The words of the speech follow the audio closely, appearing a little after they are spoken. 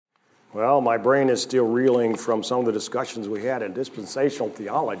Well, my brain is still reeling from some of the discussions we had in dispensational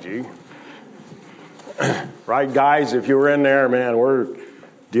theology. Right, guys? If you were in there, man, we're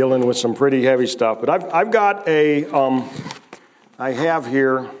dealing with some pretty heavy stuff. But I've got I have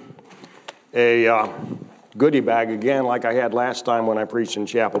here a goodie bag again, like I had last time when I preached in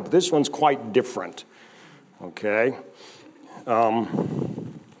chapel. But this one's quite different. Okay. Oh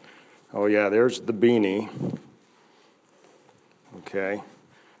yeah, there's the beanie. Okay.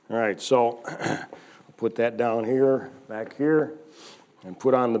 All right, so I'll put that down here, back here, and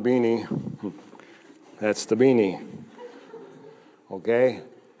put on the beanie. That's the beanie. Okay?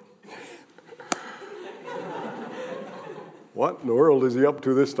 What in the world is he up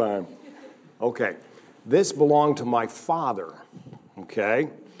to this time? Okay. This belonged to my father. Okay?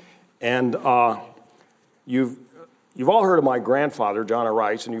 And you've all heard of my grandfather, John R.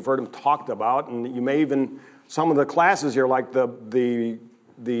 Rice, and you've heard him talked about, and you may even, some of the classes here, like the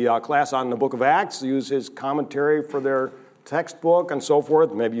class on the book of Acts, use his commentary for their textbook and so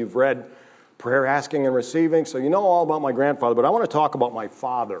forth. Maybe you've read Prayer, Asking, and Receiving, so you know all about my grandfather, but I want to talk about my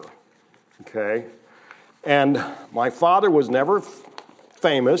father, okay? And my father was never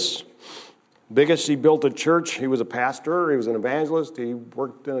famous. Biggest, he built a church. He was a pastor. He was an evangelist. He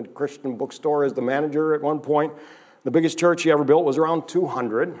worked in a Christian bookstore as the manager at one point. The biggest church he ever built was around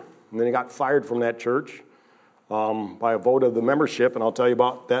 200, and then he got fired from that church. By a vote of the membership, and I'll tell you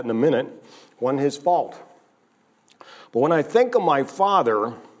about that in a minute, wasn't his fault. But when I think of my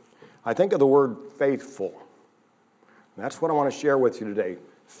father, I think of the word faithful. And that's what I want to share with you today.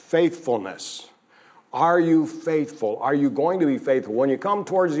 Faithfulness. Are you faithful? Are you going to be faithful? When you come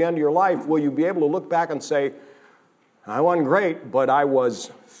towards the end of your life, will you be able to look back and say, I wasn't great, but I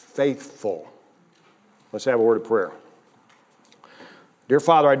was faithful? Let's have a word of prayer. Dear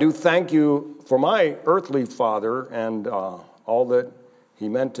Father, I do thank you for my earthly father and all that he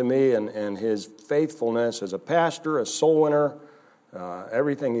meant to me and his faithfulness as a pastor, a soul winner,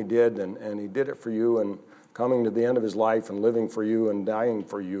 everything he did, and he did it for you, and coming to the end of his life and living for you and dying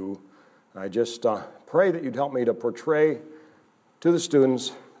for you. I just pray that you'd help me to portray to the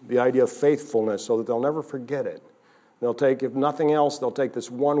students the idea of faithfulness so that they'll never forget it. They'll take, if nothing else, they'll take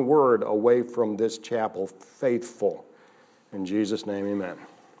this one word away from this chapel, faithful. In Jesus' name, amen.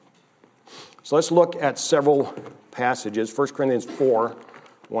 So let's look at several passages. 1 Corinthians 4,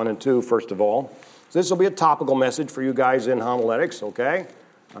 1 and 2, first of all. So this will be a topical message for you guys in homiletics, okay?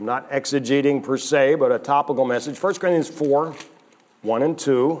 I'm not exegeting per se, but a topical message. 1 Corinthians 4, 1 and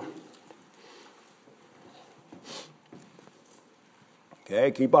 2.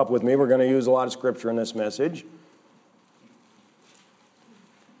 Okay, keep up with me. We're going to use a lot of scripture in this message.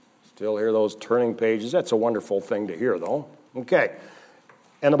 Still hear those turning pages. That's a wonderful thing to hear, though. Okay.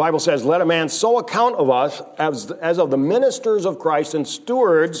 And the Bible says, let a man so account of us as of the ministers of Christ and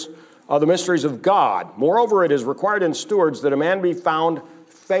stewards of the mysteries of God. Moreover, it is required in stewards that a man be found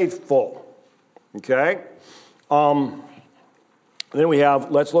faithful. Okay? Then we have,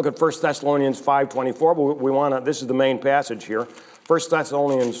 let's look at 1 Thessalonians 5:24. But we want to, this is the main passage here. 1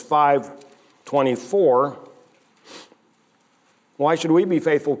 Thessalonians 5:24. Why should we be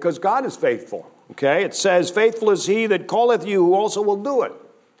faithful? Because God is faithful. Okay? It says, faithful is he that calleth you, who also will do it.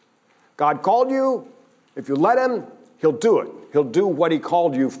 God called you. If you let him, he'll do it. He'll do what he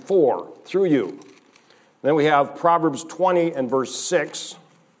called you for, through you. Then we have Proverbs 20 and verse 6.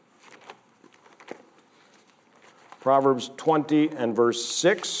 Proverbs 20 and verse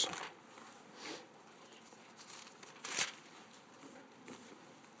 6.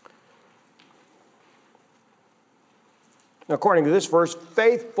 According to this verse,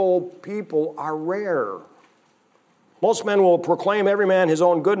 faithful people are rare. Most men will proclaim every man his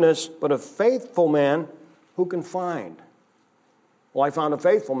own goodness, but a faithful man who can find? Well, I found a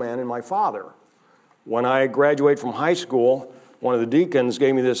faithful man in my father. When I graduated from high school, one of the deacons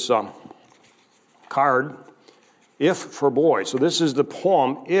gave me this card, If for Boys. So this is the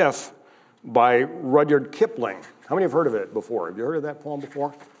poem If by Rudyard Kipling. How many have heard of it before? Have you heard of that poem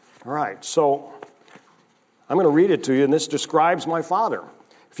before? All right, so I'm going to read it to you, and this describes my father.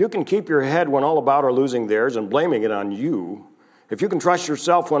 If you can keep your head when all about are losing theirs and blaming it on you, if you can trust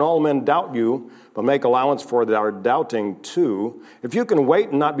yourself when all men doubt you, but make allowance for their doubting too, if you can wait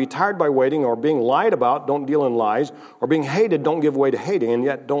and not be tired by waiting, or being lied about, don't deal in lies, or being hated, don't give way to hating, and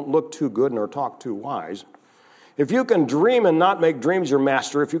yet don't look too good nor talk too wise, if you can dream and not make dreams your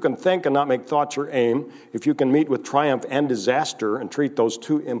master, if you can think and not make thoughts your aim, if you can meet with triumph and disaster and treat those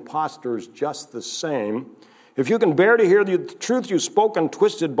two impostors just the same, if you can bear to hear the truth you spoke and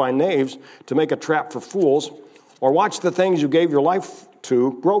twisted by knaves to make a trap for fools, or watch the things you gave your life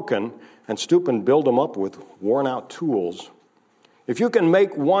to broken and stoop and build them up with worn-out tools, If you can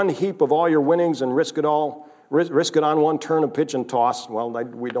make one heap of all your winnings and risk it on one turn of pitch and toss, well,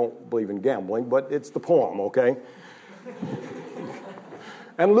 we don't believe in gambling, but it's the poem, okay?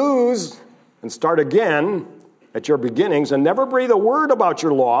 And lose and start again at your beginnings and never breathe a word about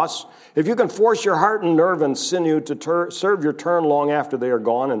your loss. If you can force your heart and nerve and sinew to serve your turn long after they are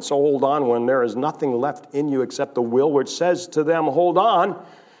gone, and so hold on when there is nothing left in you except the will which says to them, hold on.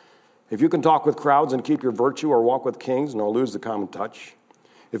 If you can talk with crowds and keep your virtue or walk with kings nor lose the common touch.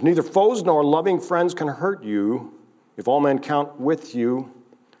 If neither foes nor loving friends can hurt you, if all men count with you,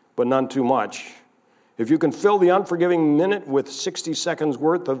 but none too much. If you can fill the unforgiving minute with 60 seconds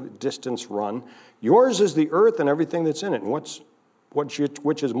worth of distance run, yours is the earth and everything that's in it. And which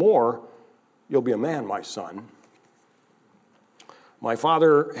is more, you'll be a man, my son. My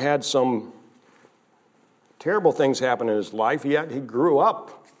father had some terrible things happen in his life. He grew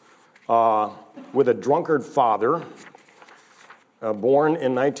up with a drunkard father, born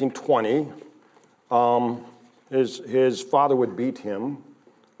in 1920. His father would beat him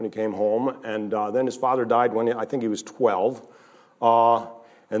when he came home, and then his father died when I think he was 12.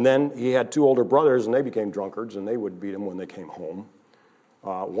 And then he had two older brothers, and they became drunkards, and they would beat him when they came home.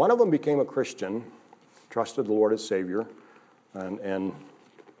 One of them became a Christian, trusted the Lord as Savior, and then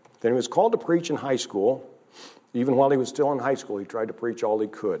he was called to preach in high school. Even while he was still in high school, he tried to preach all he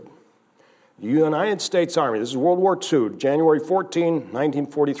could. The United States Army, this is World War II, January 14,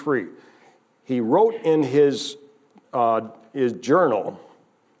 1943. He wrote in his journal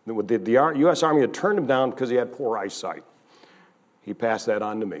that the U.S. Army had turned him down because he had poor eyesight. He passed that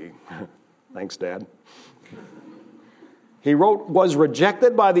on to me. Thanks, Dad. He wrote, was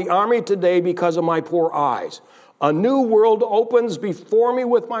rejected by the Army today because of my poor eyes. A new world opens before me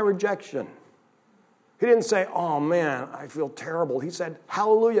with my rejection. He didn't say, oh man, I feel terrible. He said,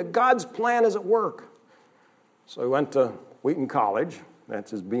 hallelujah, God's plan is at work. So he went to Wheaton College.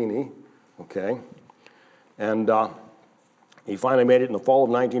 That's his beanie, okay? And he finally made it in the fall of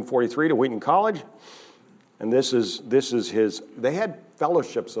 1943 to Wheaton College. And this is his, they had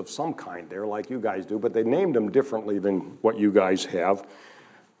fellowships of some kind there like you guys do, but they named them differently than what you guys have.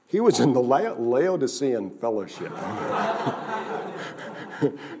 He was in the Laodicean Fellowship.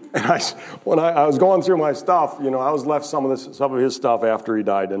 And when I was going through my stuff, I was left some of his stuff after he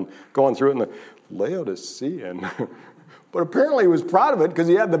died and going through it in the Laodicean. But apparently he was proud of it because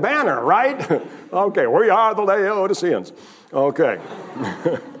he had the banner, right? Okay, we are the Laodiceans. Okay.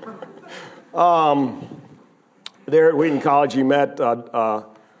 There at Wheaton College, he met a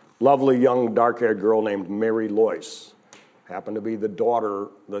lovely young dark-haired girl named Mary Loyce. Happened to be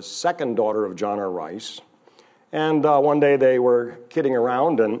the second daughter of John R. Rice. And one day they were kidding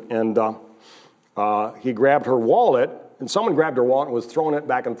around, and he grabbed her wallet, and someone grabbed her wallet and was throwing it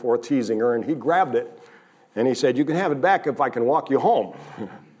back and forth, teasing her, and he grabbed it, and he said, you can have it back if I can walk you home.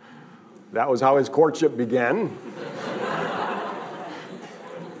 That was how his courtship began.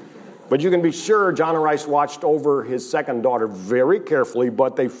 But you can be sure John R. Rice watched over his second daughter very carefully,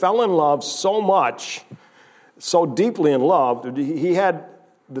 but they fell in love so much, so deeply in love.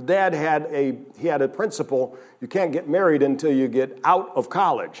 The dad had a principle, you can't get married until you get out of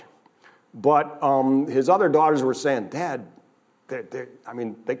college. But his other daughters were saying, Dad,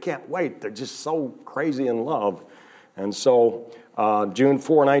 they can't wait. They're just so crazy in love. And so June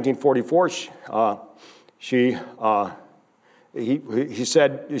 4, 1944, he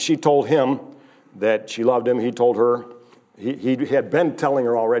said, she told him that she loved him. He told her, he had been telling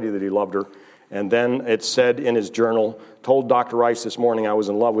her already that he loved her. And then it said in his journal, told Dr. Rice this morning I was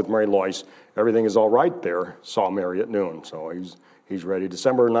in love with Mary Loyce. Everything is all right there. Saw Mary at noon. So he's ready.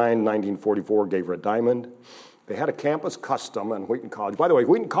 December 9, 1944, gave her a diamond. They had a campus custom in Wheaton College. By the way,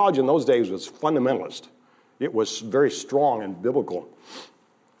 Wheaton College in those days was fundamentalist. It was very strong and biblical.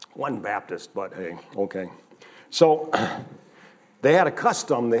 Wasn't Baptist, but hey, okay. So they had a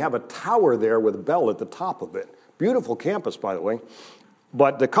custom. They have a tower there with a bell at the top of it. Beautiful campus, by the way.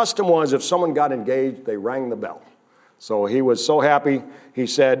 But the custom was if someone got engaged, they rang the bell. So he was so happy. He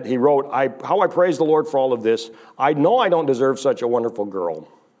said, he wrote, how I praise the Lord for all of this. I know I don't deserve such a wonderful girl.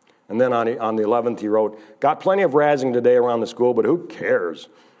 And then on the 11th, he wrote, got plenty of razzing today around the school, but who cares?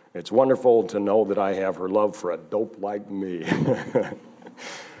 It's wonderful to know that I have her love for a dope like me.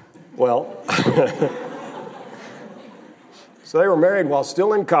 Well, so they were married while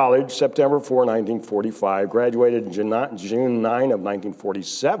still in college, September 4, 1945, graduated June 9 of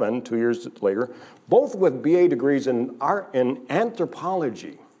 1947, 2 years later, both with BA degrees in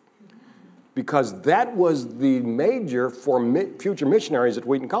anthropology, because that was the major for future missionaries at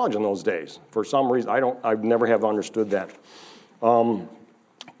Wheaton College in those days. For some reason, I've never have understood that.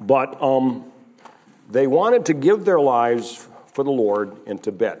 But they wanted to give their lives for the Lord in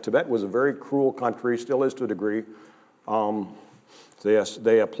Tibet. Tibet was a very cruel country, still is to a degree.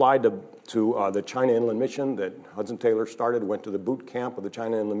 They applied to the China Inland Mission that Hudson Taylor started, went to the boot camp of the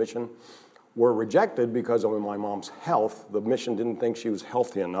China Inland Mission, were rejected because of my mom's health. The mission didn't think she was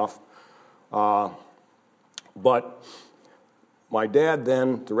healthy enough. But my dad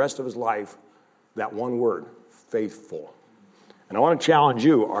then, the rest of his life, that one word, faithful. And I want to challenge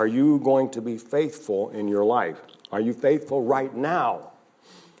you, are you going to be faithful in your life? Are you faithful right now?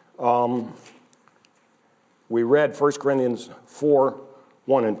 We read 1 Corinthians 4,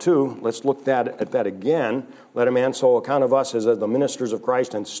 1 and 2. Let's look at that again. Let a man so account of us as the ministers of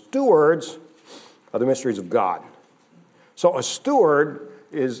Christ and stewards of the mysteries of God. So a steward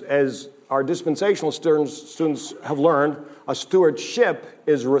is, as our dispensational students have learned, a stewardship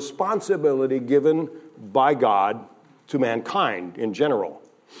is a responsibility given by God to mankind in general.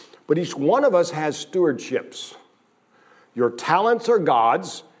 But each one of us has stewardships. Your talents are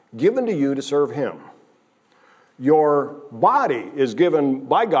God's, given to you to serve Him. Your body is given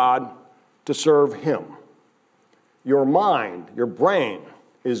by God to serve Him. Your mind, your brain,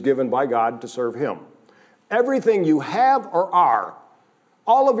 is given by God to serve Him. Everything you have or are,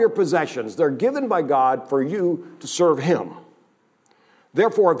 all of your possessions, they're given by God for you to serve Him.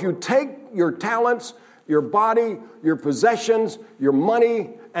 Therefore, if you take your talents, your body, your possessions, your money,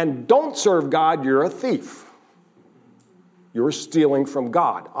 and don't serve God, you're a thief. You're stealing from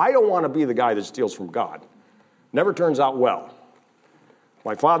God. I don't want to be the guy that steals from God. Never turns out well.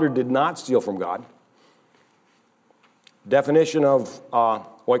 My father did not steal from God. Definition of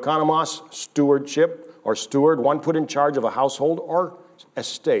oikonomos, stewardship, or steward, one put in charge of a household or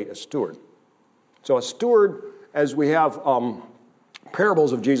estate, a steward. So a steward, as we have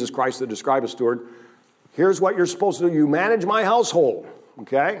parables of Jesus Christ that describe a steward, here's what you're supposed to do. You manage my household,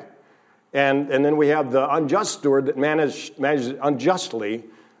 okay? And then we have the unjust steward that managed unjustly,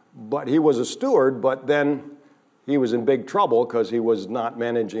 but he was a steward, but then he was in big trouble because he was not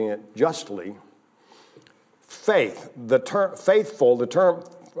managing it justly. Faith, the term faithful, the term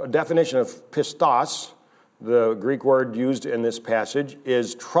definition of pistos, the Greek word used in this passage,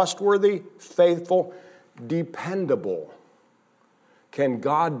 is trustworthy, faithful, dependable. Can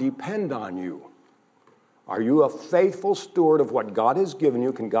God depend on you? Are you a faithful steward of what God has given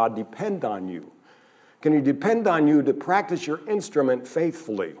you? Can God depend on you? Can He depend on you to practice your instrument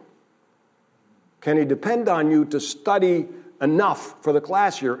faithfully? Can He depend on you to study enough for the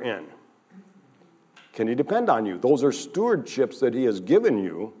class you're in? Can He depend on you? Those are stewardships that He has given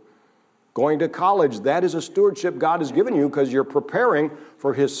you. Going to college, that is a stewardship God has given you because you're preparing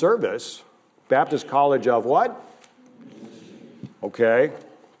for His service. Baptist College of what? Okay.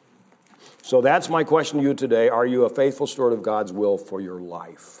 So that's my question to you today. Are you a faithful steward of God's will for your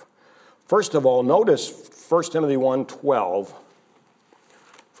life? First of all, notice 1 Timothy 1:12.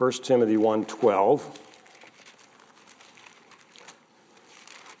 1 Timothy 1:12.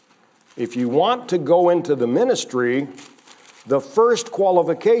 If you want to go into the ministry, the first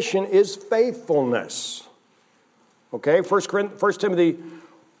qualification is faithfulness. Okay, 1 Timothy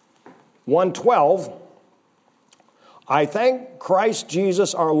 1:12. I thank Christ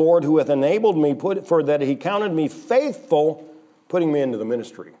Jesus our Lord, who hath enabled me, for that He counted me faithful, putting me into the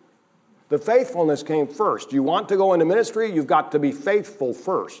ministry. The faithfulness came first. You want to go into ministry, you've got to be faithful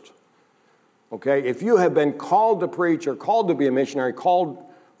first. Okay, if you have been called to preach or called to be a missionary, called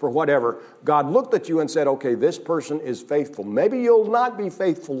for whatever, God looked at you and said, okay, this person is faithful. Maybe you'll not be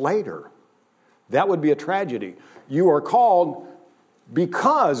faithful later. That would be a tragedy. You are called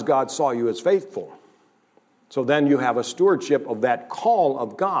because God saw you as faithful. So then you have a stewardship of that call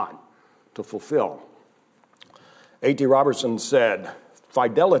of God to fulfill. A.T. Robertson said,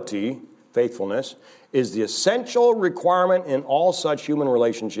 fidelity, faithfulness, is the essential requirement in all such human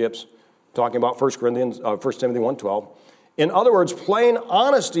relationships, talking about 1 Timothy 1:12. In other words, plain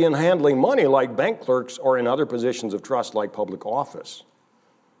honesty in handling money like bank clerks or in other positions of trust like public office.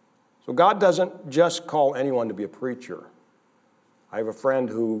 So God doesn't just call anyone to be a preacher. I have a friend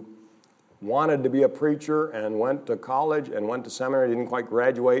who wanted to be a preacher and went to college and went to seminary, didn't quite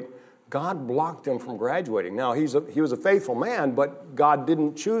graduate. God blocked him from graduating. Now, he was a faithful man, but God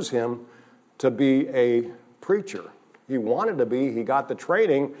didn't choose him to be a preacher. He wanted to be, he got the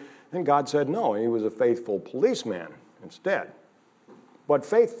training, and God said no. He was a faithful policeman instead, but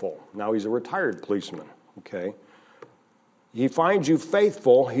faithful. Now he's a retired policeman, okay? He finds you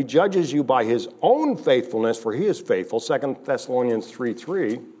faithful. He judges you by His own faithfulness, for He is faithful. 2 Thessalonians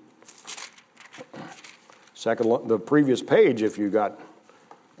 3:3. The previous page, if you got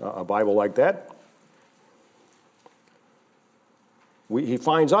a Bible like that. He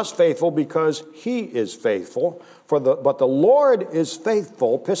finds us faithful because he is faithful. But the Lord is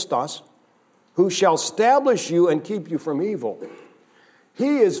faithful, pistos, who shall establish you and keep you from evil.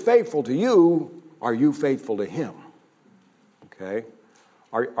 He is faithful to you. Are you faithful to him? Okay?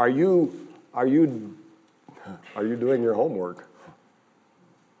 Are you doing your homework?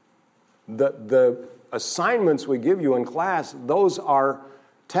 The assignments we give you in class, those are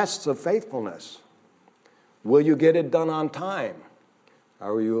tests of faithfulness. Will you get it done on time?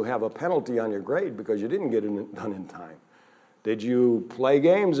 Or will you have a penalty on your grade because you didn't get it done in time? Did you play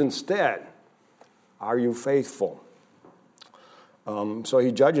games instead? Are you faithful? So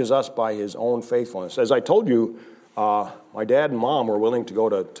he judges us by his own faithfulness. As I told you, my dad and mom were willing to go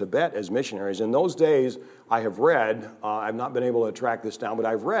to Tibet as missionaries. In those days, I have read, I've not been able to track this down, but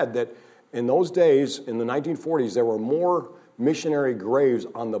I've read that in those days, in the 1940s, there were more missionary graves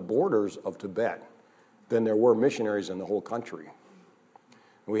on the borders of Tibet than there were missionaries in the whole country.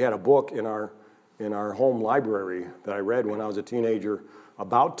 We had a book in our home library that I read when I was a teenager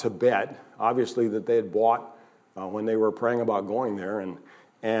about Tibet, obviously that they had bought when they were praying about going there.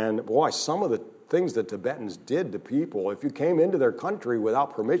 And boy, some of the things that Tibetans did to people, if you came into their country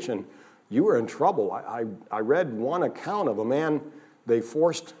without permission, you were in trouble. I read one account of a man they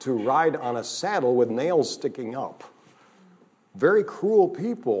forced to ride on a saddle with nails sticking up. Very cruel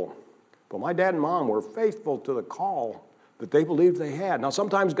people. But my dad and mom were faithful to the call that they believed they had. Now,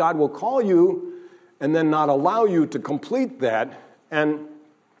 sometimes God will call you and then not allow you to complete that. And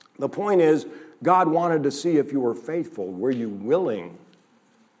the point is, God wanted to see if you were faithful. Were you willing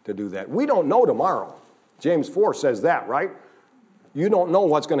to do that? We don't know tomorrow. James 4 says that, right? You don't know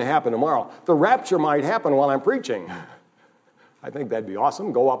what's going to happen tomorrow. The rapture might happen while I'm preaching. I think that'd be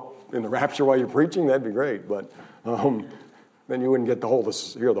awesome. Go up in the rapture while you're preaching. That'd be great. But then you wouldn't get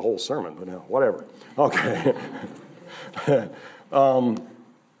hear the whole sermon. But whatever. Okay.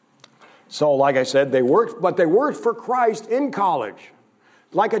 So like I said, they worked for Christ in college.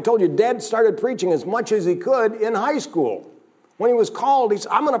 Like I told you, Dad started preaching as much as he could in high school. When he was called, he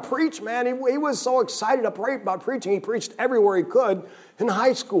said, I'm going to preach, man. He was so excited about preaching. He preached everywhere he could in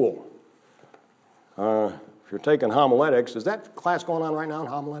high school. If you're taking homiletics, is that class going on right now in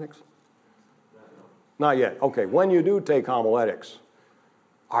homiletics? Not yet. Okay, when you do take homiletics,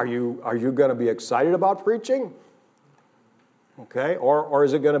 are you going to be excited about preaching? Okay, or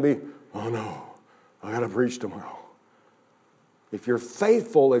is it going to be, oh no, I got to preach tomorrow. If you're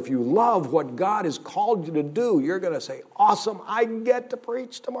faithful, if you love what God has called you to do, you're going to say, awesome, I get to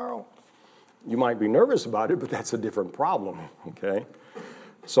preach tomorrow. You might be nervous about it, but that's a different problem, okay?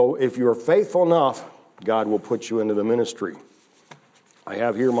 So if you're faithful enough, God will put you into the ministry. I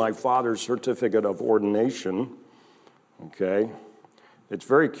have here my father's certificate of ordination, okay? It's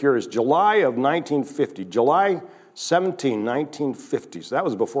very curious. July of 1950, July 17, 1950, so that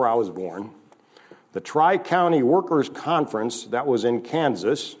was before I was born. The Tri-County Workers' Conference, that was in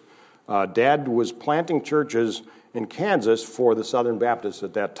Kansas. Dad was planting churches in Kansas for the Southern Baptists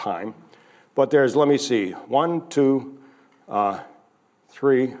at that time. But there's, let me see, 1, 2,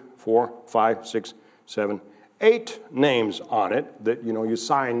 3, 4, 5, 6, 7, 8 names on it that, you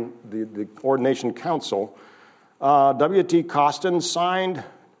sign the ordination council. W.T. Costin signed.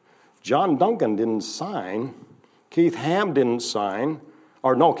 John Duncan didn't sign. Keith Ham didn't sign.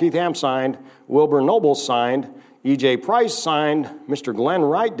 Keith Ham signed. Wilbur Noble signed. E.J. Price signed. Mr. Glenn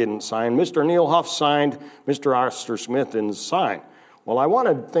Wright didn't sign. Mr. Neil Huff signed. Mr. Oscar Smith didn't sign. Well, I want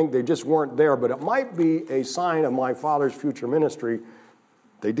to think they just weren't there, but it might be a sign of my father's future ministry.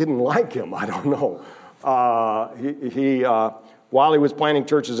 They didn't like him. I don't know. While he was planting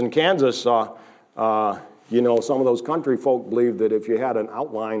churches in Kansas, some of those country folk believed that if you had an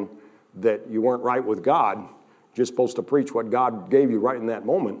outline that you weren't right with God, you're just supposed to preach what God gave you right in that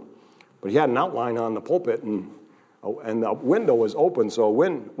moment. But he had an outline on the pulpit, and the window was open, so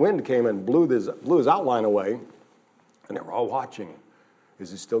wind came and blew his outline away, and they were all watching.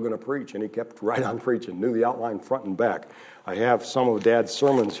 Is he still going to preach? And he kept right on preaching, knew the outline front and back. I have some of Dad's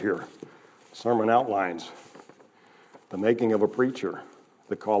sermons here, sermon outlines. The making of a preacher,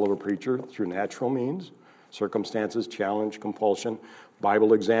 the call of a preacher through natural means, circumstances, challenge, compulsion,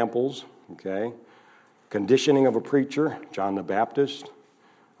 Bible examples, okay? Conditioning of a preacher, John the Baptist,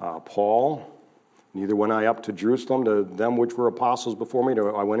 Paul. Neither went I up to Jerusalem to them which were apostles before me.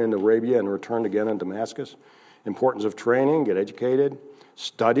 I went into Arabia and returned again in Damascus. Importance of training, get educated.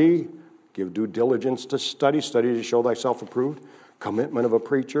 Study, give due diligence to study to show thyself approved. Commitment of a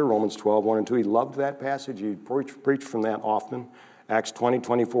preacher, Romans 12, 1 and 2. He loved that passage. He preached from that often. Acts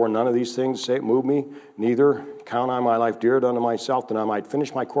 20:24, none of these things move me, neither count I my life dear unto myself, that I might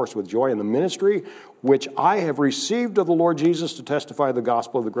finish my course with joy in the ministry which I have received of the Lord Jesus to testify the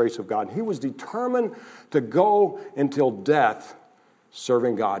gospel of the grace of God. And he was determined to go until death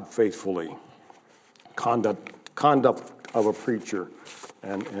serving God faithfully. Conduct of a preacher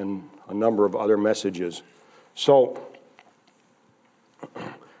and a number of other messages. So,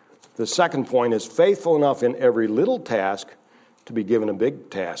 the second point is faithful enough in every little task to be given a big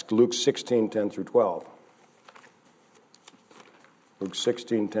task. Luke 16:10 through 12. Luke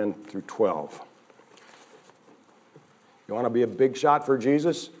 16:10 through 12. You want to be a big shot for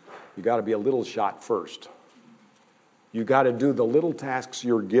Jesus? You got to be a little shot first. You got to do the little tasks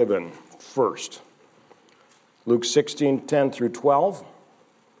you're given first. Luke 16:10 through 12.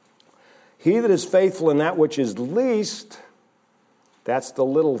 He that is faithful in that which is least, that's the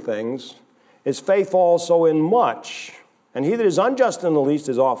little things, is faithful also in much. And he that is unjust in the least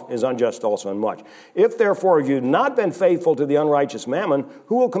is unjust also in much. If therefore you have not been faithful to the unrighteous mammon,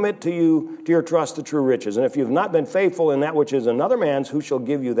 who will commit to your trust the true riches? And if you have not been faithful in that which is another man's, who shall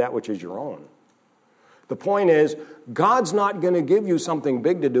give you that which is your own? The point is, God's not going to give you something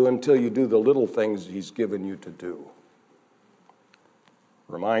big to do until you do the little things he's given you to do.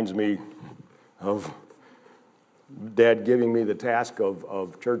 Reminds me of Dad giving me the task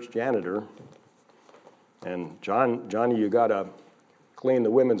of church janitor. And Johnny, you got to clean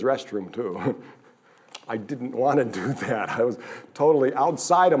the women's restroom too. I didn't want to do that. I was totally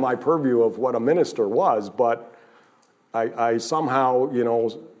outside of my purview of what a minister was, but I somehow,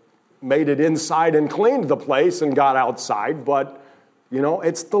 made it inside and cleaned the place and got outside. But,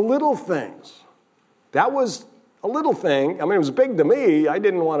 it's the little things. That was a little thing. I mean, it was big to me. I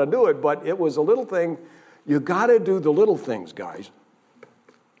didn't want to do it, but it was a little thing. You got to do the little things, guys.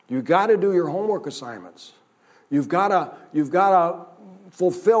 You've got to do your homework assignments. You've got to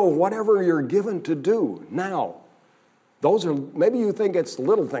fulfill whatever you're given to do now. Those are, maybe you think it's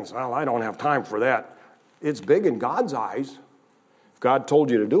little things. Well, I don't have time for that. It's big in God's eyes. If God told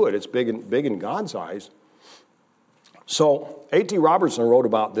you to do it, it's big in God's eyes. So A.T. Robertson wrote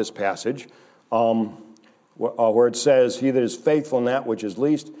about this passage where it says, he that is faithful in that which is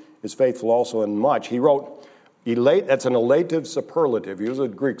least is faithful also in much. He wrote, that's an elative superlative. He was a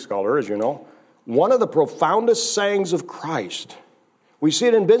Greek scholar, as you know. One of the profoundest sayings of Christ. We see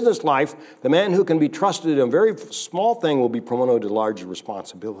it in business life. The man who can be trusted in a very small thing will be promoted to larger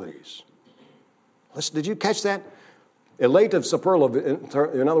responsibilities. Listen, did you catch that? Elative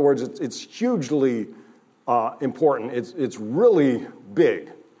superlative, in other words, it's hugely important. It's really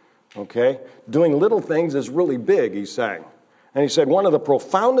big, okay? Doing little things is really big, he's saying. And he said, one of the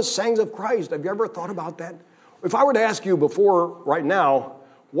profoundest sayings of Christ. Have you ever thought about that? If I were to ask you right now,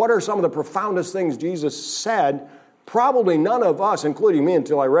 what are some of the profoundest things Jesus said, probably none of us, including me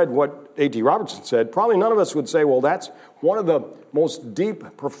until I read what A.T. Robertson said, probably none of us would say, well, that's one of the most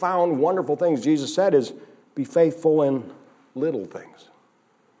deep, profound, wonderful things Jesus said is be faithful in little things.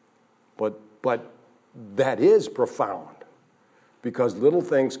 But that is profound because little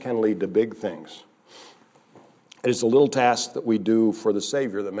things can lead to big things. It is the little tasks that we do for the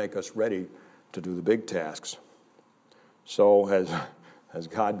Savior that make us ready to do the big tasks. So have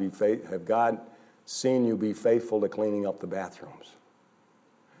God seen you be faithful to cleaning up the bathrooms?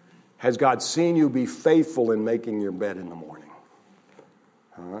 Has God seen you be faithful in making your bed in the morning?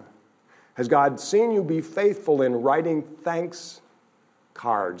 Has God seen you be faithful in writing thanks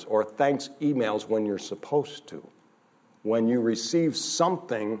cards or thanks emails when you're supposed to? When you receive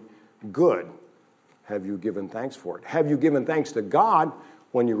something good, have you given thanks for it? Have you given thanks to God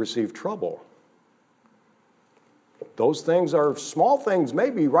when you receive trouble? Those things are small things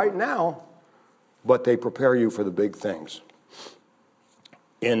maybe right now, but they prepare you for the big things.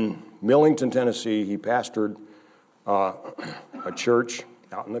 In Millington, Tennessee, he pastored a church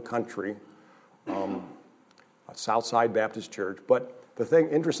out in the country, a Southside Baptist church. But the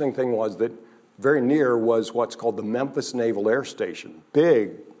interesting thing was that very near was what's called the Memphis Naval Air Station,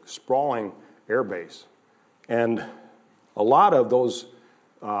 big, sprawling air base. And a lot of those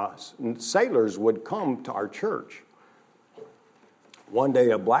sailors would come to our church. One day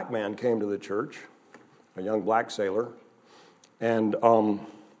a black man came to the church, a young black sailor, and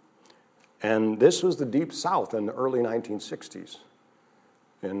this was the Deep South in the early 1960s,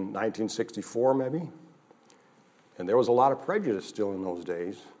 in 1964 maybe. And there was a lot of prejudice still in those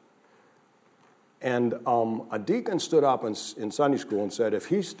days. And a deacon stood up in Sunday school and said, if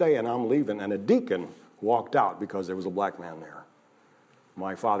he's staying, I'm leaving. And a deacon walked out because there was a black man there.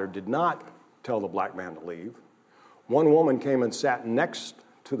 My father did not tell the black man to leave. One woman came and sat next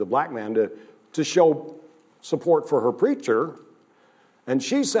to the black man to show support for her preacher. And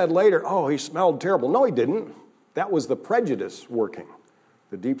she said later, oh, he smelled terrible. No, he didn't. That was the prejudice working,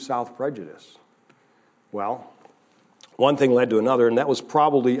 the Deep South prejudice. Well, one thing led to another, and that was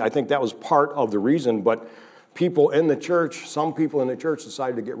probably, I think that was part of the reason, but people in the church, some people in the church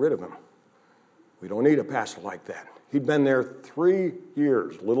decided to get rid of him. We don't need a pastor like that. He'd been there 3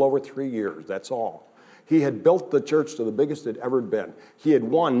 years, a little over 3 years, that's all. He had built the church to the biggest it ever been. He had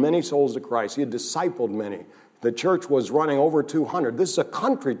won many souls to Christ. He had discipled many. The church was running over 200. This is a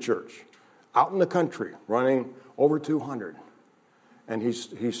country church, out in the country, running over 200. And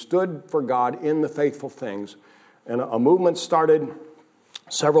he stood for God in the faithful things. And a movement started.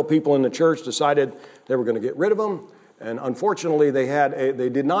 Several people in the church decided they were going to get rid of him. And unfortunately, they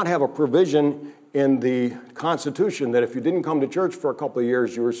did not have a provision in the Constitution that if you didn't come to church for a couple of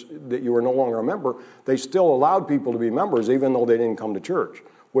years, that you were no longer a member. They still allowed people to be members even though they didn't come to church.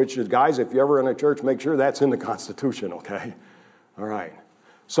 Which is, guys, if you're ever in a church, make sure that's in the Constitution, okay? All right.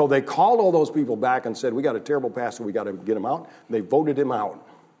 So they called all those people back and said, we got a terrible pastor, we got to get him out. And they voted him out.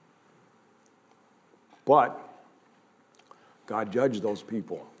 But God judged those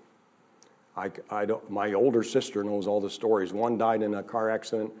people. My older sister knows all the stories. One died in a car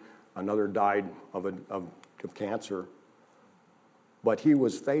accident. Another died of cancer. But he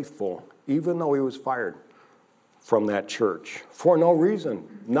was faithful, even though he was fired from that church for no reason.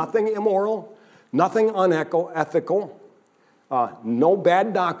 Nothing immoral, nothing unethical, no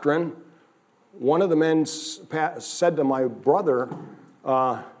bad doctrine. One of the men said to my brother,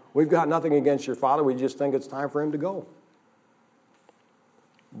 we've got nothing against your father, we just think it's time for him to go.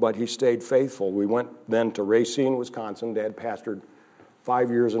 But he stayed faithful. We went then to Racine, Wisconsin. Dad pastored 5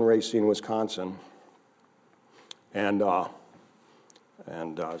 years in Racine, Wisconsin, and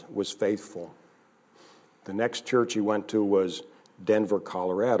was faithful. The next church he went to was Denver,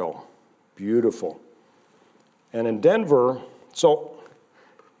 Colorado. Beautiful. And in Denver, so,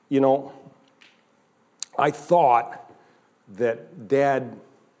 I thought that Dad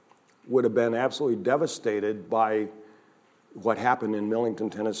would have been absolutely devastated by what happened in Millington,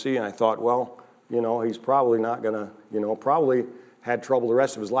 Tennessee. And I thought, well, he's probably not going to, probably had trouble the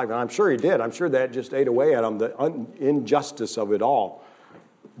rest of his life. And I'm sure he did. I'm sure that just ate away at him, the injustice of it all.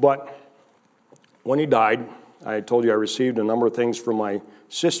 But when he died, I told you I received a number of things from my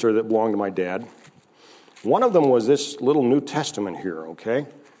sister that belonged to my dad. One of them was this little New Testament here, okay?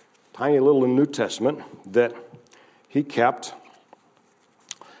 Tiny little New Testament that he kept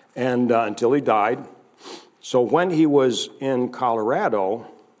and until he died. So when he was in Colorado,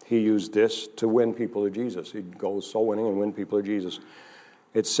 he used this to win people to Jesus. He'd go soul winning and win people to Jesus.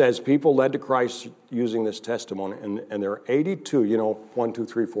 It says people led to Christ using this testimony, and there are 82, 1, 2,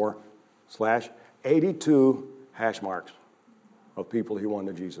 3, 4, / 82 hash marks of people he won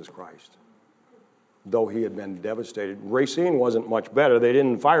to Jesus Christ. Though he had been devastated. Racine wasn't much better. They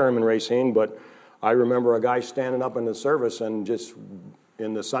didn't fire him in Racine, but I remember a guy standing up in the service and just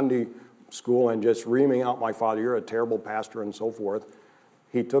in the Sunday school and just reaming out my father, you're a terrible pastor and so forth.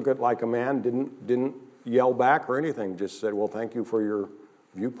 He took it like a man, didn't yell back or anything, just said, well, thank you for your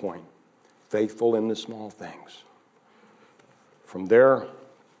viewpoint. Faithful in the small things. From there,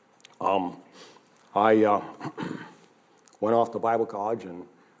 I went off to Bible college, and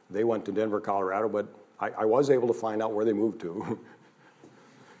they went to Denver, Colorado, but I was able to find out where they moved to.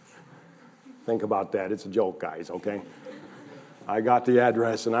 Think about that. It's a joke, guys, okay? I got the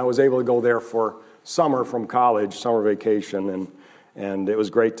address, and I was able to go there for summer from college, summer vacation, and it was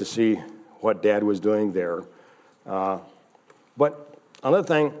great to see what Dad was doing there. But another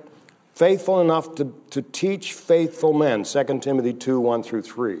thing, faithful enough to teach faithful men, 2 Timothy 2, 1 through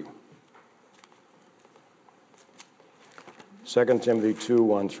 3. 2 Timothy 2,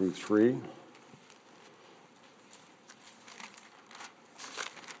 1 through 3.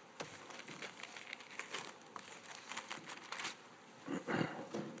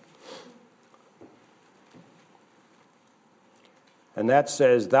 And that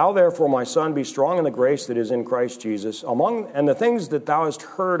says, thou therefore, my son, be strong in the grace that is in Christ Jesus. And the things that thou hast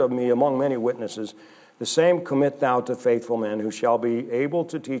heard of me among many witnesses, the same commit thou to faithful men who shall be able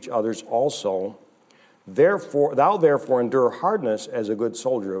to teach others also. Thou therefore endure hardness as a good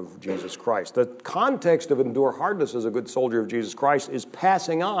soldier of Jesus Christ. The context of endure hardness as a good soldier of Jesus Christ is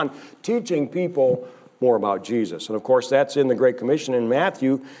passing on, teaching people more about Jesus. And of course, that's in the Great Commission in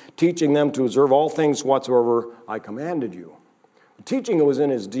Matthew, teaching them to observe all things whatsoever I commanded you. Teaching was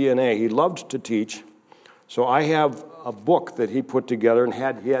in his DNA. He loved to teach. So I have a book that he put together, and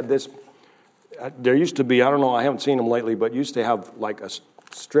he had this. There used to be, I don't know, I haven't seen them lately, but used to have like a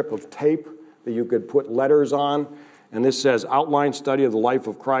strip of tape that you could put letters on. And this says Outline Study of the Life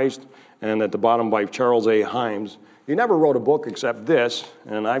of Christ, and at the bottom by Charles A. Hymes. he never wrote a book except this,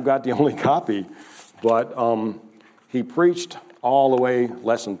 and I've got the only copy. But he preached all the way,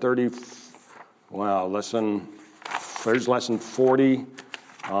 there's lesson 40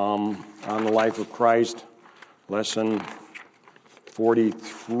 on the life of Christ, lesson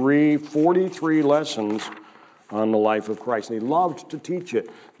 43 lessons on the life of Christ. And he loved to teach it.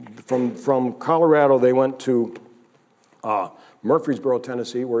 From Colorado, they went to Murfreesboro,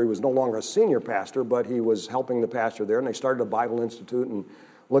 Tennessee, where he was no longer a senior pastor, but he was helping the pastor there. And they started a Bible Institute. And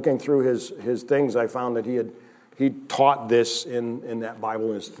looking through his things, I found that he taught this in that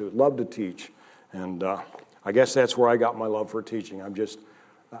Bible Institute. Loved to teach. And I guess that's where I got my love for teaching.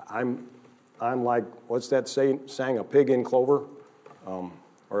 I'm like, what's that saying? A pig in clover?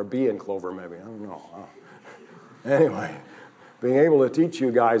 Or a bee in clover, maybe. I don't know. Anyway, being able to teach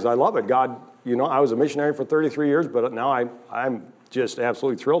you guys, I love it. God, I was a missionary for 33 years, but now I'm just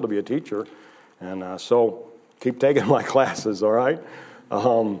absolutely thrilled to be a teacher. And so keep taking my classes, all right?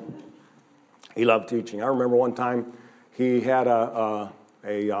 He loved teaching. I remember one time he had a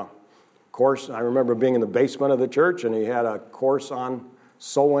course. I remember being in the basement of the church, and he had a course on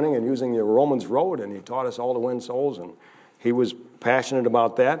soul winning and using the Romans Road, and he taught us all to win souls. And he was passionate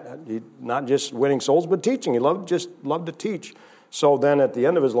about that, not just winning souls, but teaching. He loved to teach. So then at the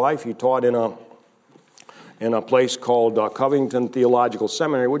end of his life, he taught in a place called Covington Theological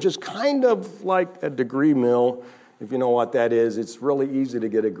Seminary, which is kind of like a degree mill, if you know what that is. It's really easy to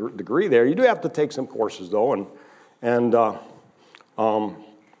get a degree there. You do have to take some courses, though, and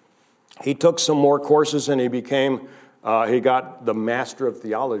he took some more courses, and he got the Master of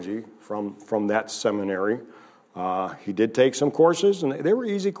Theology from that seminary. He did take some courses, and they were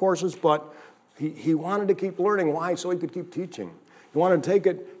easy courses, but he wanted to keep learning. Why? So he could keep teaching. He wanted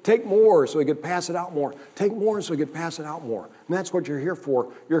to take more so he could pass it out more. Take more so he could pass it out more. And that's what you're here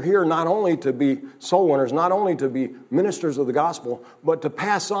for. You're here not only to be soul winners, not only to be ministers of the gospel, but to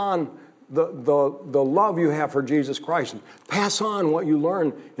pass on the love you have for Jesus Christ. Pass on what you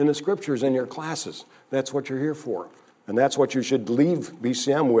learn in the scriptures in your classes. That's what you're here for. And that's what you should leave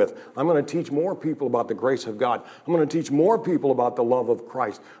BCM with. I'm going to teach more people about the grace of God. I'm going to teach more people about the love of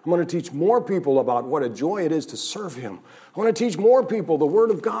Christ. I'm going to teach more people about what a joy it is to serve Him. I want to teach more people the Word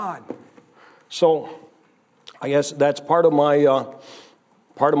of God. So I guess that's part of my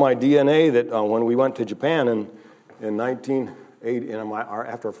DNA that when we went to Japan in 1980,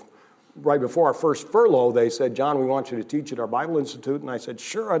 right before our first furlough, they said, "John, we want you to teach at our Bible Institute." And I said,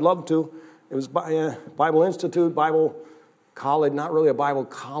 "Sure, I'd love to." It was Bible Institute, Bible college, not really a Bible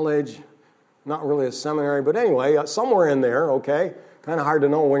college, not really a seminary, but anyway, somewhere in there, okay? Kind of hard to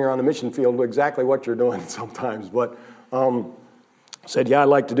know when you're on the mission field exactly what you're doing sometimes, but said, "Yeah, I'd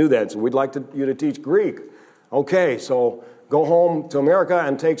like to do that. So we'd like you to teach Greek." Okay, so go home to America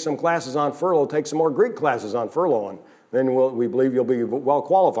and take some classes on furlough, take some more Greek classes on furlough, and then we believe you'll be well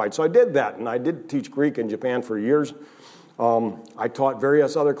qualified. So I did that, and I did teach Greek in Japan for years. I taught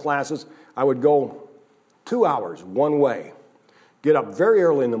various other classes. I would go 2 hours one way, get up very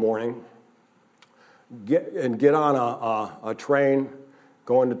early in the morning, get on a train,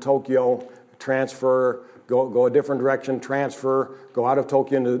 go into Tokyo, transfer, go a different direction, transfer, go out of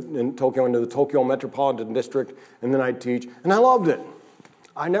Tokyo into the Tokyo Metropolitan District, and then I'd teach. And I loved it.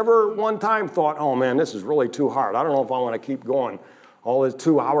 I never one time thought, "Oh man, this is really too hard. I don't know if I want to keep going all this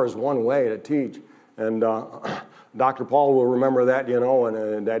 2 hours one way to teach." And Dr. Paul will remember that,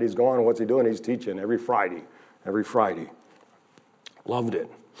 and Daddy's gone. What's he doing? He's teaching every Friday. Loved it.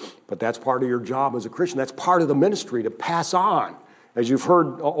 But that's part of your job as a Christian. That's part of the ministry, to pass on, as you've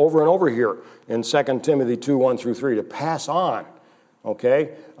heard over and over here in 2 Timothy 2:1-3, to pass on,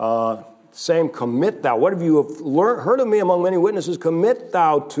 okay? Same, commit thou. What have you heard of me among many witnesses? Commit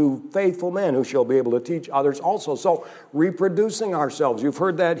thou to faithful men who shall be able to teach others also. So reproducing ourselves. You've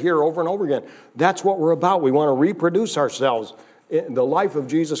heard that here over and over again. That's what we're about. We want to reproduce ourselves, in the life of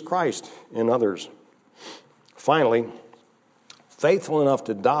Jesus Christ in others. Finally, faithful enough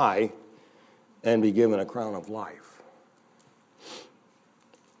to die and be given a crown of life.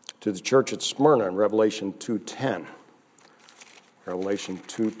 To the church at Smyrna in Revelation 2:10. Revelation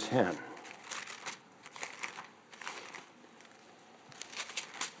 2:10.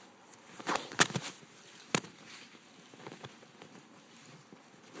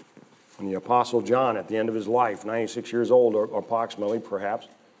 And the Apostle John, at the end of his life, 96 years old, or approximately, perhaps,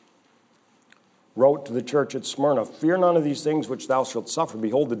 wrote to the church at Smyrna, "Fear none of these things which thou shalt suffer.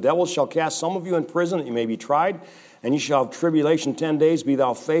 Behold, the devil shall cast some of you in prison, that you may be tried, and ye shall have tribulation 10 days. Be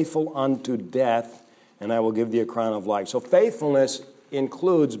thou faithful unto death, and I will give thee a crown of life." So faithfulness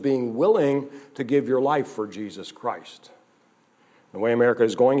includes being willing to give your life for Jesus Christ. The way America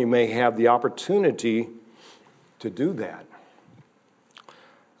is going, you may have the opportunity to do that.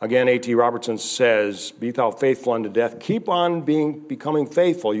 Again, A.T. Robertson says, "Be thou faithful unto death." Keep on becoming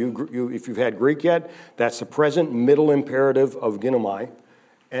faithful. If you've had Greek yet, that's the present middle imperative of ginomai.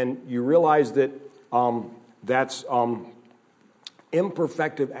 And you realize that that's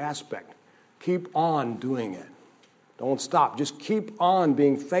imperfective aspect. Keep on doing it. Don't stop. Just keep on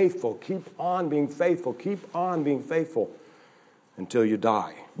being faithful. Keep on being faithful. Keep on being faithful until you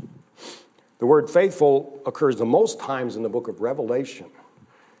die. The word faithful occurs the most times in the book of Revelation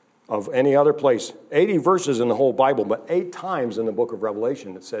of any other place. 80 verses in the whole Bible, but 8 times in the book of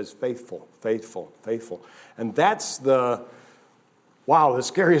Revelation it says faithful, faithful, faithful. And that's the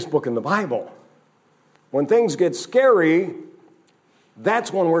scariest book in the Bible. When things get scary,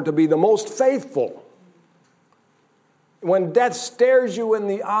 that's when we're to be the most faithful. When death stares you in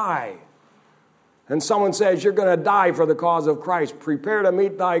the eye and someone says you're going to die for the cause of Christ, prepare to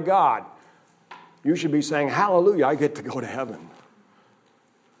meet thy God, you should be saying, hallelujah, I get to go to heaven.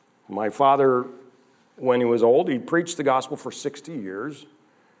 My father, when he was old, he preached the gospel for 60 years,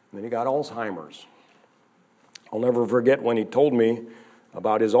 and then he got Alzheimer's. I'll never forget when he told me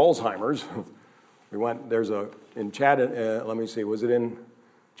about his Alzheimer's. They were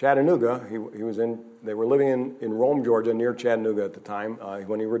living in Rome, Georgia, near Chattanooga at the time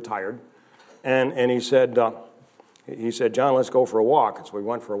when he retired. And he said, John, let's go for a walk. And so we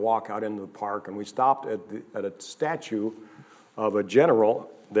went for a walk out into the park, and we stopped at a statue of a general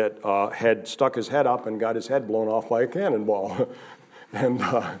that had stuck his head up and got his head blown off by a cannonball. And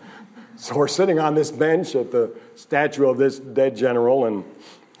so we're sitting on this bench at the statue of this dead general, and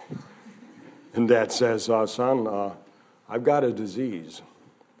Dad says, son, I've got a disease.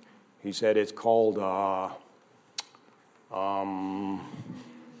 He said, it's called, I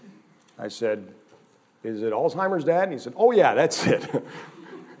said, is it Alzheimer's, Dad? And he said, oh, yeah, that's it.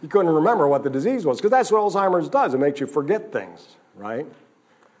 He couldn't remember what the disease was, because that's what Alzheimer's does. It makes you forget things, right?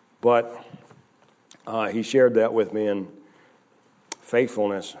 But he shared that with me in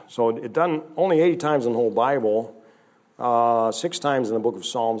faithfulness. So it done only 80 times in the whole Bible, 6 times in the book of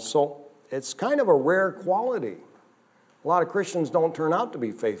Psalms. So it's kind of a rare quality. A lot of Christians don't turn out to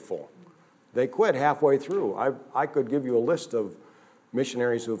be faithful. They quit halfway through. I could give you a list of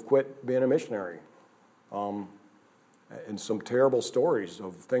missionaries who have quit being a missionary. And some terrible stories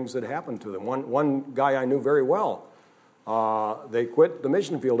of things that happened to them. One guy I knew very well, they quit the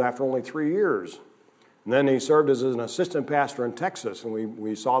mission field after only 3 years. And then he served as an assistant pastor in Texas, and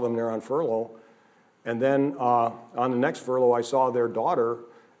we saw them there on furlough. And then on the next furlough, I saw their daughter,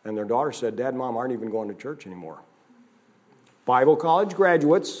 and their daughter said, Dad and Mom aren't even going to church anymore. Bible college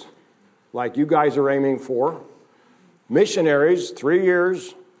graduates, like you guys are aiming for, missionaries, 3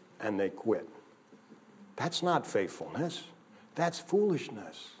 years, and they quit. That's not faithfulness. That's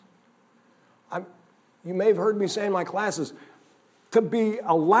foolishness. You may have heard me say in my classes, to be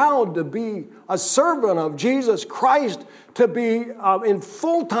allowed to be a servant of Jesus Christ, to be in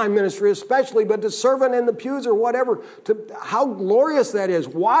full-time ministry especially, but to servant in the pews or whatever, how glorious that is.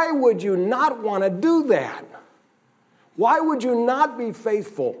 Why would you not want to do that? Why would you not be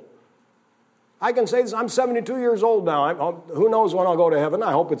faithful? I can say this, I'm 72 years old now. Who knows when I'll go to heaven?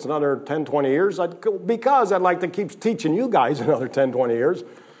 I hope it's another 10, 20 years, because I'd like to keep teaching you guys another 10, 20 years.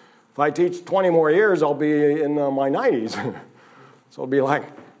 If I teach 20 more years, I'll be in my 90s. So it'll be like,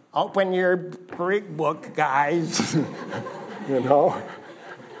 open your Greek book, guys. You know?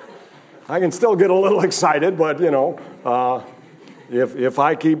 I can still get a little excited, but, if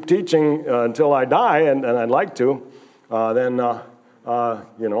I keep teaching until I die, and I'd like to, then,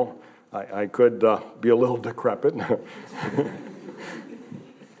 I could be a little decrepit.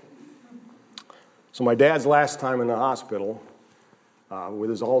 So my dad's last time in the hospital with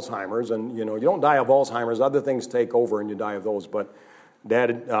his Alzheimer's, and you don't die of Alzheimer's, other things take over and you die of those, but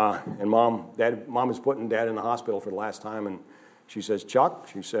Dad and Mom was putting Dad in the hospital for the last time, and she says, Chuck,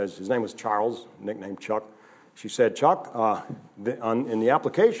 his name was Charles, nicknamed Chuck. She said, Chuck, in the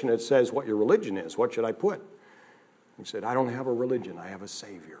application it says what your religion is. What should I put? He said, I don't have a religion, I have a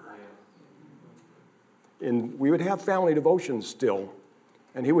Savior. And we would have family devotions still,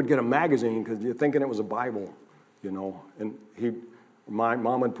 and he would get a magazine because you're thinking it was a Bible, and my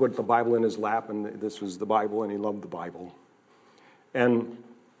mom would put the Bible in his lap, and this was the Bible, and he loved the Bible. And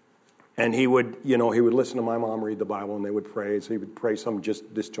he would, he would listen to my mom read the Bible, and they would pray, so he would pray some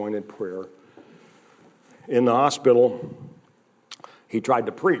just disjointed prayer. In the hospital, he tried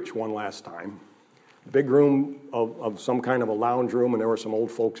to preach one last time. Big room of some kind of a lounge room, and there were some old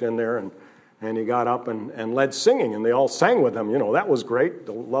folks in there, and he got up and led singing, and they all sang with him. That was great.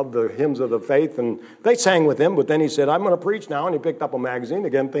 They loved the hymns of the faith, and they sang with him. But then he said, I'm going to preach now, and he picked up a magazine,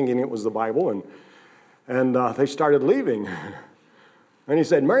 again thinking it was the Bible, And they started leaving. And he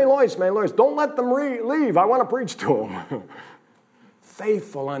said, Mary Lois, don't let them leave. I want to preach to them.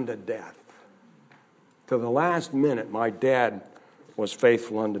 Faithful unto death. To the last minute, my dad was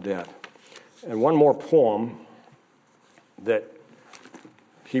faithful unto death. And one more poem that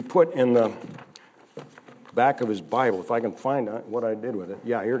he put in the back of his Bible, if I can find what I did with it.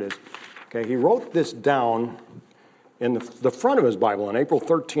 Yeah, here it is. Okay, he wrote this down in the front of his Bible on April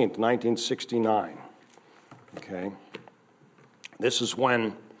 13th, 1969. Okay. This is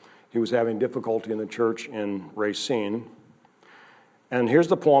when he was having difficulty in the church in Racine. And here's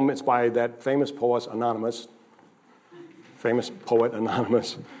the poem. It's by that famous poet, Anonymous.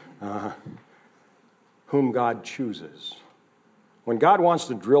 Whom God chooses. When God wants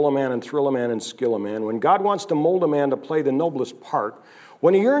to drill a man and thrill a man and skill a man, when God wants to mold a man to play the noblest part,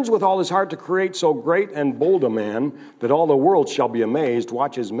 when he yearns with all his heart to create so great and bold a man that all the world shall be amazed,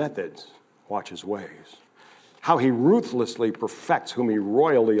 watch his methods, watch his ways. How he ruthlessly perfects whom he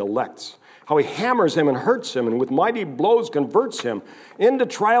royally elects. How he hammers him and hurts him and with mighty blows converts him into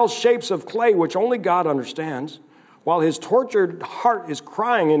trial shapes of clay which only God understands. While his tortured heart is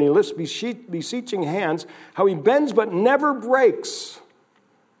crying and he lifts beseeching hands, how he bends but never breaks.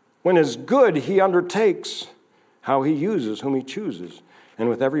 When his good he undertakes, how he uses whom he chooses, and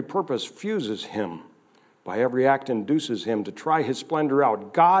with every purpose fuses him. By every act induces him to try his splendor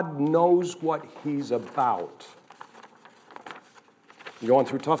out. God knows what he's about. You're going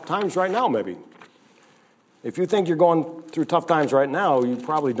through tough times right now, maybe. If you think you're going through tough times right now, you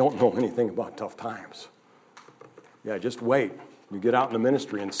probably don't know anything about tough times. Yeah, just wait. You get out in the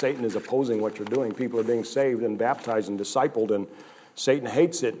ministry and Satan is opposing what you're doing. People are being saved and baptized and discipled and Satan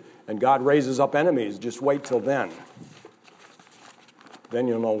hates it and God raises up enemies. Just wait till then. Then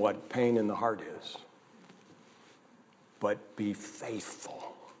you'll know what pain in the heart is. But be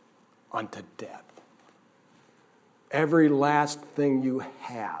faithful unto death. Every last thing you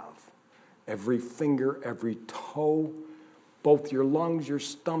have, every finger, every toe, both your lungs, your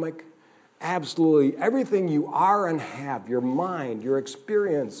stomach, absolutely everything you are and have, your mind, your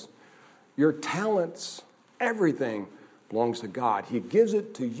experience, your talents, everything belongs to God. He gives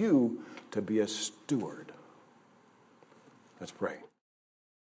it to you to be a steward. Let's pray.